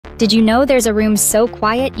Did you know there's a room so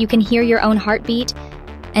quiet you can hear your own heartbeat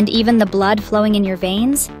and even the blood flowing in your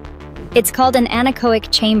veins? It's called an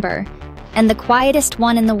anechoic chamber, and the quietest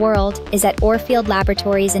one in the world is at Orfield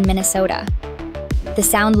Laboratories in Minnesota. The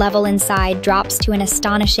sound level inside drops to an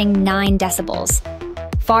astonishing 9 decibels,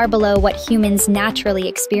 far below what humans naturally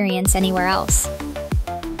experience anywhere else.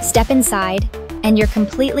 Step inside, and you're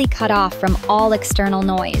completely cut off from all external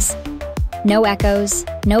noise. No echoes,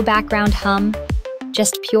 no background hum,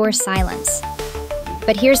 just pure silence.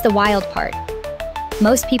 But here's the wild part.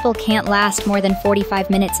 Most people can't last more than 45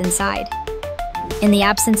 minutes inside. In the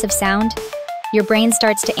absence of sound, your brain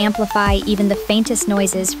starts to amplify even the faintest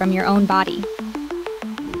noises from your own body.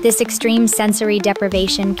 This extreme sensory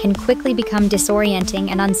deprivation can quickly become disorienting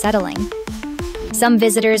and unsettling. Some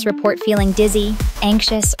visitors report feeling dizzy,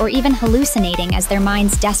 anxious, or even hallucinating as their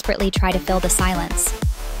minds desperately try to fill the silence.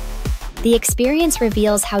 The experience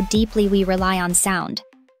reveals how deeply we rely on sound,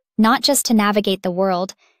 not just to navigate the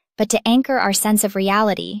world, but to anchor our sense of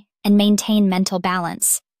reality and maintain mental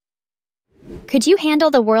balance. Could you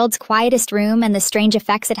handle the world's quietest room and the strange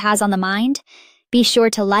effects it has on the mind? Be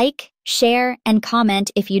sure to like, share, and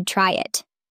comment if you'd try it.